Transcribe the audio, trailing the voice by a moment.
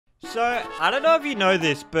So, I don't know if you know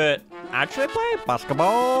this, but I actually play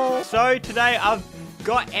basketball. So, today I've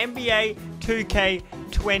got NBA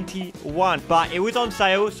 2K21, but it was on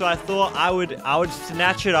sale, so I thought I would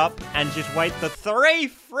snatch it up and just wait for 3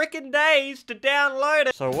 freaking days to download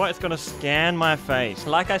it. So what? It's gonna scan my face.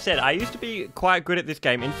 Like I said, I used to be quite good at this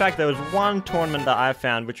game. In fact, there was one tournament that I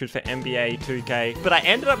found, which was for NBA 2K, but I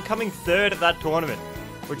ended up coming 3rd at that tournament,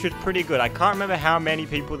 which was pretty good. I can't remember how many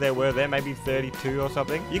people there were there, maybe 32 or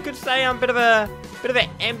something. You could say I'm a bit of an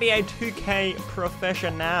NBA 2K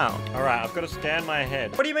professional. All right, I've got to scan my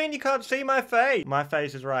head. What do you mean you can't see my face? My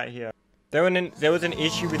face is right here. There was an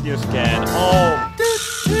issue with your scan. Oh.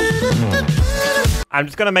 I'm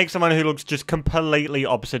just gonna make someone who looks just completely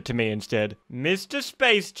opposite to me instead. Mr.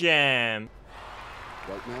 Space Jam.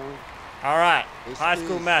 Right now. All right, high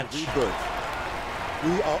school match.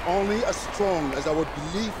 We are only as strong as our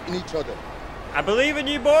belief in each other. I believe in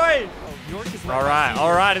you, boys. All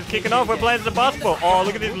right, it's kicking off. We're playing some basketball. Oh,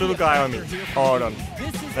 look at this little guy on me. Hold on.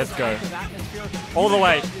 Let's go. All the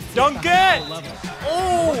way. Dunk it!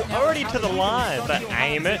 Oh, already to the line. But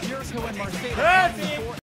aim it.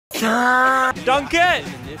 Dunk it!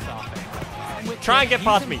 Try and get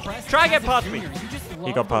past me.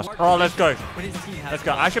 He got past. Oh, let's go.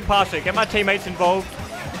 I should pass it. Get my teammates involved.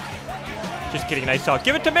 Just kidding, they suck.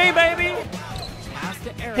 Give it to me, baby!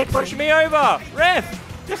 Head push me over!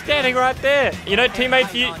 Ref! Just standing right there. You know,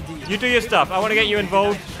 teammates, you do your stuff. I want to get you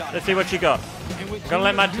involved. Let's see what you got. I'm gonna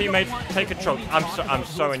let my teammates take control. I'm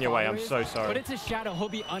so in your way. I'm so sorry.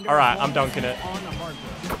 Alright, I'm dunking it.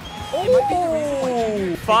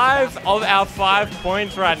 Oh! 5 of our 5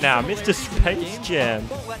 points right now. Mr. Space Jam.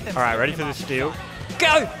 Alright, ready for the steal.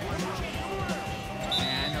 Go!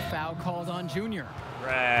 And a foul called on Junior.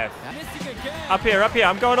 Ref. Up here.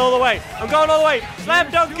 I'm going all the way. Slam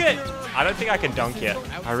dunk it. I don't think I can dunk yet.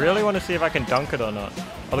 I really want to see if I can dunk it or not.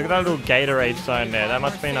 Oh, look at that little Gatorade sign there. That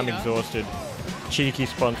must mean I'm exhausted. Cheeky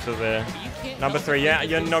sponsor there. Number 3. Yeah,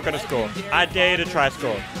 you're not going to score. I dare you to try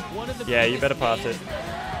score. Yeah, you better pass it.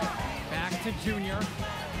 Back to Junior.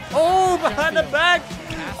 Oh, behind the back.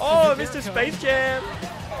 Oh, Mr. Space Jam.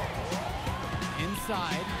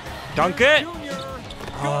 Inside. Dunk it.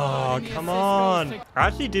 Oh, come on. I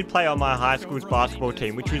actually did play on my high school's basketball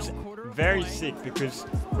team, which was very sick because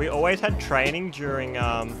we always had training during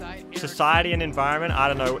society and environment. I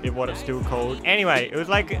don't know what it's still called. Anyway, it was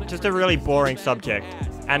like just a really boring subject.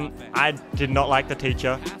 And I did not like the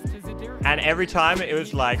teacher. And every time it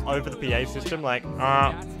was like over the PA system, like,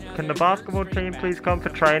 can the basketball team please come for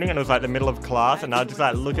training? And it was like the middle of class. And I'd just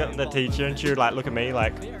like look at the teacher and she would like look at me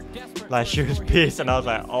like she was pissed, and I was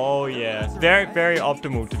like, oh yeah. Very, very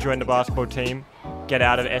optimal to join the basketball team. Get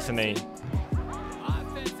out of S&E.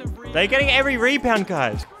 They're getting every rebound,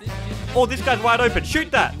 guys. Oh, this guy's wide open.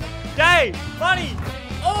 Shoot that. Day. Money.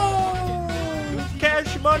 Oh,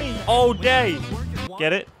 cash money. All day.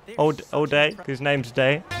 Get it? All day. His name's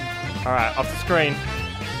Day. All right, off the screen.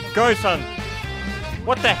 Go, son.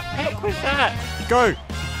 What the heck was that? Go.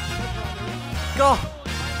 Go.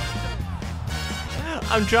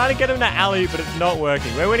 I'm trying to get him to alley, but it's not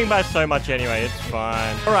working. We're winning by so much anyway. It's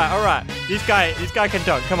fine. All right. This guy can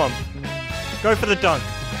dunk. Come on. Go for the dunk.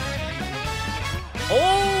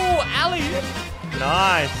 Oh, alley.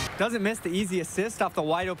 Nice. Doesn't miss the easy assist off the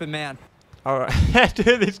wide open man. All right.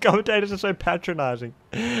 Dude, these commentators are so patronizing.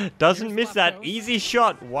 Doesn't miss that easy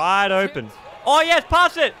shot. Wide open. Oh, yes.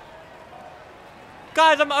 Pass it.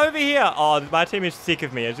 Guys, I'm over here. Oh, my team is sick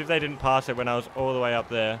of me, as if they didn't pass it when I was all the way up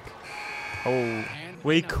there. Oh,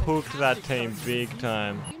 we cooked that team big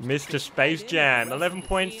time. Mr. Space Jam,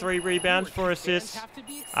 11.3 rebounds, 4 assists.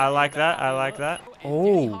 I like that.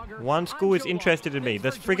 Oh, one school is interested in me.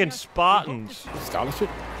 There's friggin' Spartans. Scholarship?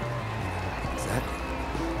 Exactly.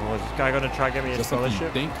 Oh, is this guy gonna try to get me a scholarship?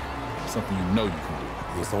 Something you think, something you know you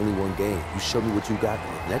can do. It's only one game. You show me what you got.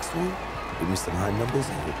 Next one, give me some high numbers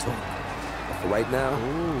and we'll talk. But for right now,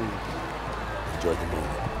 enjoy the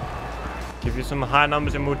moment. Give you some high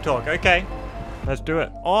numbers and we'll talk. Okay, let's do it.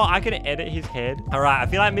 Oh, I can edit his head. All right, I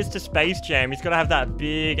feel like Mr. Space Jam, he's got to have that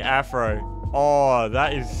big afro. Oh,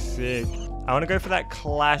 that is sick. I want to go for that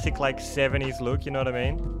classic, like, 70s look, you know what I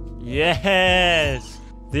mean? Yes!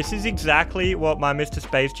 This is exactly what my Mr.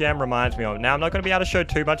 Space Jam reminds me of. Now, I'm not going to be able to show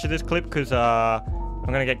too much of this clip because I'm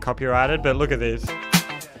going to get copyrighted, but look at this.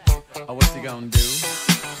 Oh, what's he gonna do?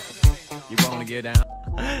 You wanna get down?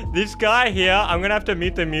 This guy here, I'm going to have to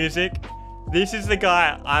mute the music. This is the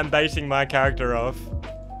guy I'm basing my character off.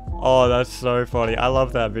 Oh, that's so funny. I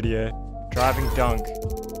love that video. Driving dunk.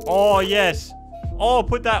 Oh, yes. Oh,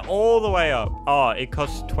 put that all the way up. Oh, it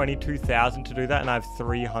costs 22,000 to do that, and I have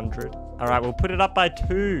 300. All right, we'll put it up by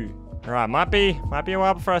 2. Alright, might be a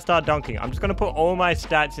while before I start dunking. I'm just gonna put all my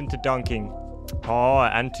stats into dunking. Oh,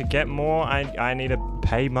 and to get more, I need to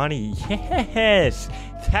pay money. Yes!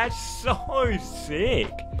 That's so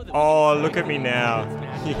sick! Oh, look at me now.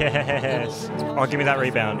 Yes! Oh, give me that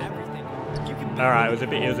rebound. Alright, it was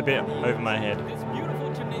a bit over my head.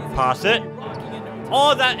 Pass it.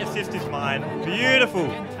 Oh, that assist is mine. Beautiful.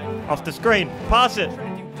 Off the screen. Pass it.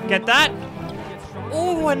 Get that.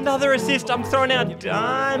 Oh, another assist. I'm throwing out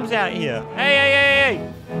dimes out here. Hey.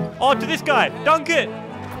 Oh, to this guy. Dunk it.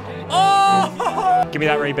 Oh! Give me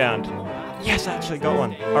that rebound. Yes, I actually got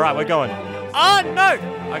one. All right, we're going. Oh, no.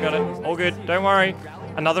 I got it. All good. Don't worry.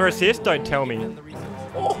 Another assist? Don't tell me.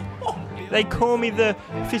 Oh, they call me the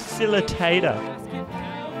facilitator.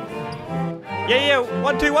 Yeah.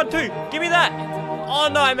 1-2. Give me that. Oh,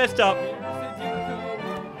 no, I messed up.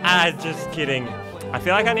 Just kidding. I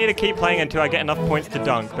feel like I need to keep playing until I get enough points to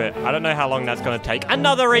dunk, but I don't know how long that's going to take.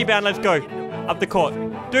 Another rebound. Let's go. Up the court.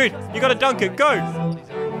 Dude, you got to dunk it. Go.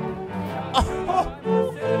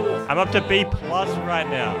 Oh. I'm up to B+ right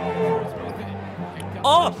now.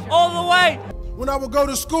 Oh, all the way. When I would go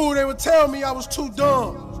to school, they would tell me I was too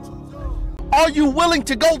dumb. Are you willing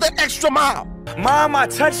to go the extra mile? Mom, I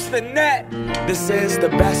touched the net. This is the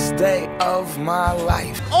best day of my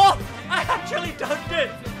life. Oh, I actually dunked it.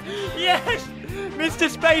 Yes, Mr.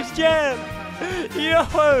 Space Jam. Yo,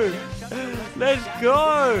 let's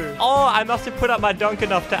go. Oh, I must have put up my dunk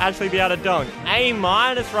enough to actually be able to dunk. A-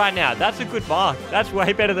 right now. That's a good mark. That's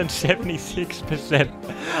way better than 76%.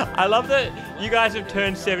 I love that you guys have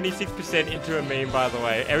turned 76% into a meme, by the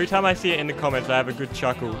way. Every time I see it in the comments, I have a good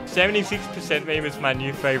chuckle. 76% meme is my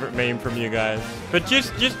new favorite meme from you guys. But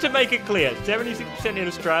just to make it clear, 76% in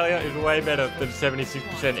Australia is way better than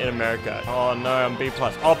 76% in America. Oh no, I'm B+.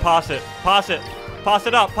 Oh, pass it. Pass it. Pass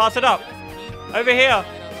it up. Pass it up. Over here.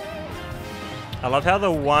 I love how the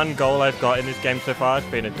one goal I've got in this game so far has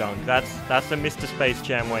been a dunk. That's the Mr. Space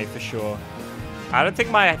Jam way for sure. I don't think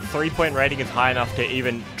my 3-point rating is high enough to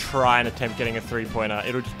even try and attempt getting a 3-pointer.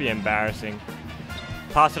 It'll just be embarrassing.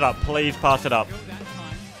 Pass it up. Please pass it up.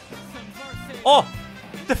 Oh!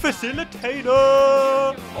 The facilitator!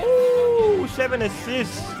 Oh! 7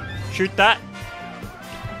 assists. Shoot that.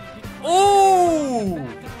 Oh!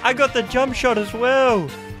 I got the jump shot as well.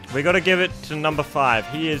 We got to give it to number 5.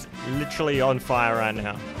 He is literally on fire right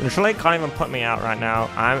now. Literally can't even put me out right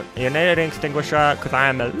now. You need an extinguisher because I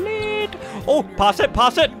am a lead. Oh, pass it,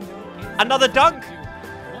 pass it. Another dunk.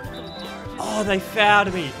 Oh, they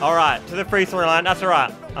fouled me. All right, to the free throw line. That's all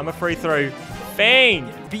right. I'm a free throw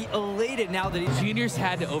fiend. Be elated now that Junior's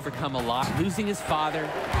had to overcome a lot, losing his father,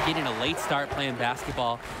 getting a late start playing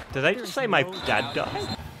basketball. Did they just say my dad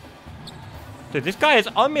died? Dude, this guy is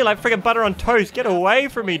on me like freaking butter on toast. Get away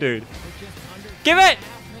from me, dude. Give it!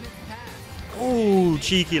 Ooh,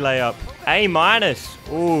 cheeky layup. A-.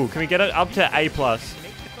 Ooh, can we get it up to A+?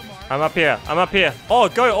 I'm up here. I'm up here. Oh,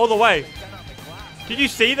 go all the way. Did you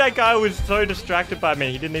see that guy was so distracted by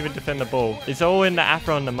me? He didn't even defend the ball. It's all in the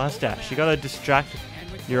afro and the mustache. You gotta distract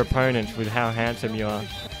your opponents with how handsome you are.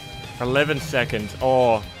 11 seconds.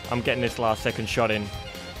 Oh, I'm getting this last second shot in.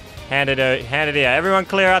 Hand it here. Everyone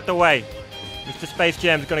clear out the way. Mr. Space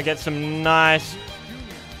Jam's gonna get some nice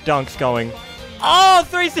dunks going. Oh,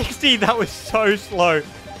 360! That was so slow.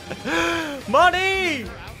 Money!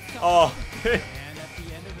 Oh.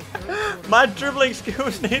 My dribbling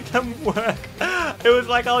skills need to work. It was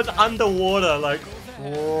like I was underwater, like,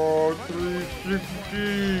 oh,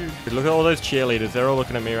 360. Look at all those cheerleaders. They're all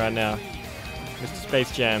looking at me right now. Mr.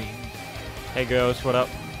 Space Jam. Hey girls, what up?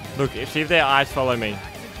 Look, see if their eyes follow me.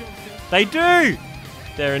 They do!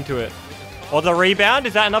 They're into it. Or the rebound,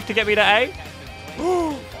 is that enough to get me to A?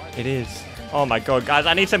 It is. Oh my god, guys,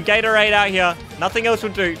 I need some Gatorade out here. Nothing else will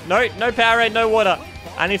do. No Powerade, no water.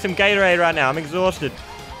 I need some Gatorade right now. I'm exhausted.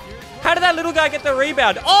 How did that little guy get the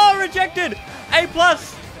rebound? Oh, rejected! A+!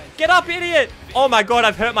 Get up, idiot! Oh my god,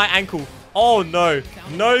 I've hurt my ankle. Oh no.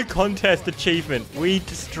 No contest achievement. We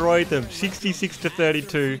destroyed them.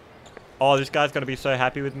 66-32. Oh, this guy's going to be so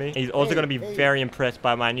happy with me. He's also going to be very impressed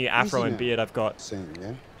by my new afro and beard I've got.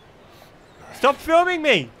 Stop filming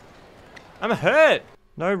me! I'm hurt!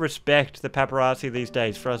 No respect to the paparazzi these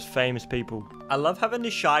days for us famous people. I love having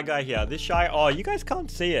this shy guy here. This shy... Oh, you guys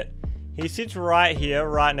can't see it. He sits right here,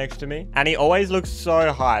 right next to me. And he always looks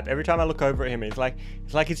so hype. Every time I look over at him, it's like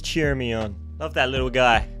he's cheering me on. Love that little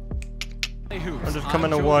guy. I'm just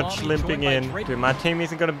coming to watch, limping in. Dude, my team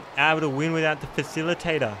isn't going to be able to win without the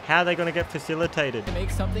facilitator. How are they going to get facilitated? To make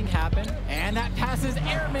something happen, and that pass is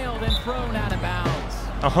airmailed and thrown out of bounds.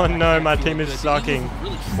 Oh no, my team is sucking.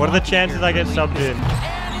 What are the chances I get subbed in?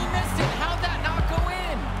 And he missed it. How'd that not go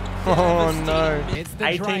in? Oh no. It's the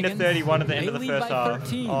 18 to Dragons. 31 at the end They of the lead first by half.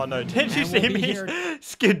 13. Oh no. Didn't you And see we'll be me here.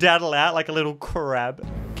 skedaddle out like a little crab?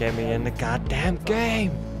 Get me in the goddamn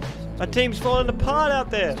game. My team's falling apart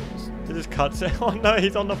out there. It just cuts it. Oh no,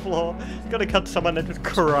 he's on the floor. He's got to cut someone that's just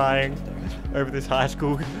crying over this high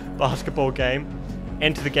school basketball game.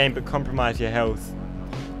 Enter the game but compromise your health.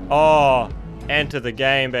 Oh, enter the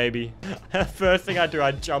game, baby. First thing I do,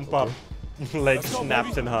 I jump up. Leg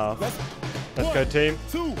snaps in half. Let's go, team.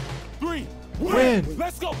 2, 3, Win.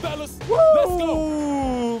 Let's go, fellas. Woo! Let's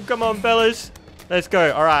go. Come on, fellas. Let's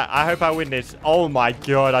go. All right, I hope I win this. Oh my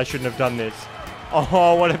god, I shouldn't have done this.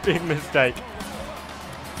 Oh, what a big mistake.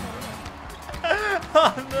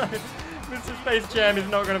 Oh no. Mr. Space Jam is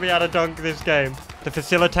not going to be able to dunk this game. The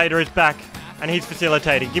facilitator is back, and he's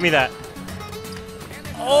facilitating. Give me that.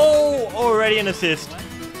 Oh, already an assist.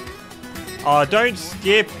 Oh, don't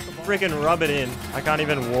skip. Friggin' rub it in. I can't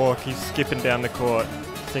even walk. He's skipping down the court,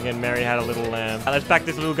 singing Mary Had a Little Lamb. Let's back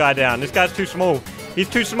this little guy down. This guy's too small. He's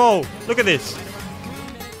too small. Look at this.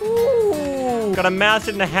 Ooh. Got a mouse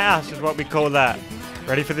in the house is what we call that.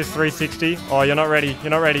 Ready for this 360? Oh, you're not ready.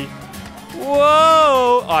 You're not ready.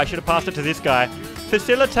 Whoa! Oh, I should have passed it to this guy.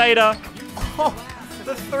 Facilitator. Oh,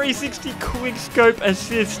 the 360 quick scope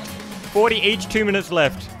assist. 40 each, 2 minutes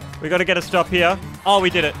left. We got to get a stop here. Oh, we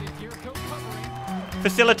did it.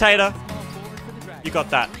 Facilitator. You got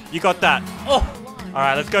that. You got that. Oh!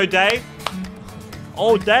 Alright, let's go, Day.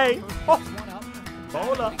 Oh, Day. Oh.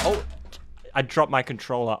 Bowler. Oh. I dropped my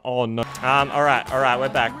controller. Oh, no. Alright, we're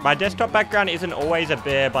back. My desktop background isn't always a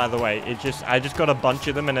bear, by the way. I just got a bunch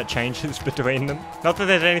of them and it changes between them. Not that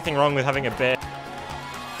there's anything wrong with having a bear.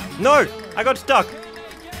 No! I got stuck.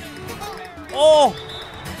 Oh!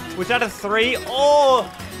 Was that a 3?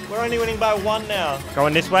 Oh! We're only winning by 1 now.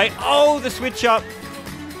 Going this way. Oh, the switch up.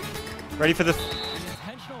 Ready for the...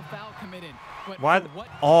 Intentional foul committed. But Why? for what-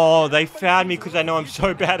 Oh, they found me because I know I'm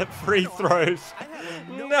so bad at free throws.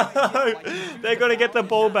 No! They're going to get the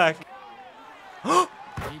ball back. He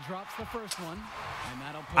drops the first one, and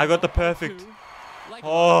that'll put I got him the up by perfect. 2. Like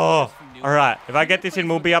Oh, all right. If I get this in,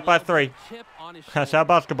 we'll be up by 3. chip on his That's shoulder. how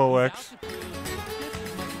basketball works.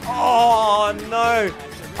 Oh, no.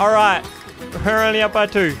 All right. We're only up by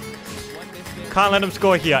 2. Can't let them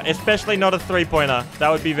score here, especially not a 3-pointer. That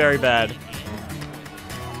would be very bad.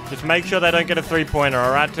 Just make sure they don't get a 3-pointer,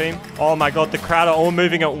 all right, team? Oh, my God. The crowd are all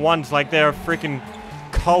moving at once like they're a freaking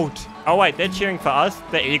cult. Oh, wait. They're cheering for us,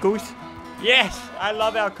 the Eagles? Yes. I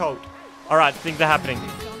love our cult. All right. Things are happening.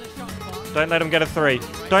 Don't let them get a 3.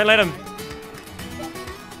 Don't let them.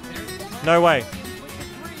 No way.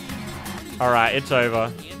 All right. It's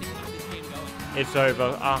over. It's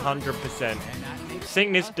over. 100%.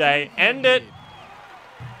 Sing this day. End it.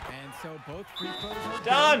 And so both free throws are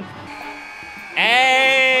Done.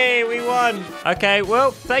 Hey, we won. Okay,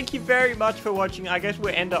 well, thank you very much for watching. I guess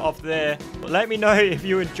we'll end it off there. Let me know if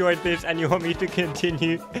you enjoyed this and you want me to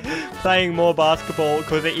continue playing more basketball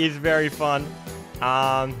because it is very fun.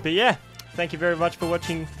 But yeah, thank you very much for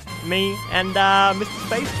watching me and Mr.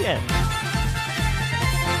 Space Jam.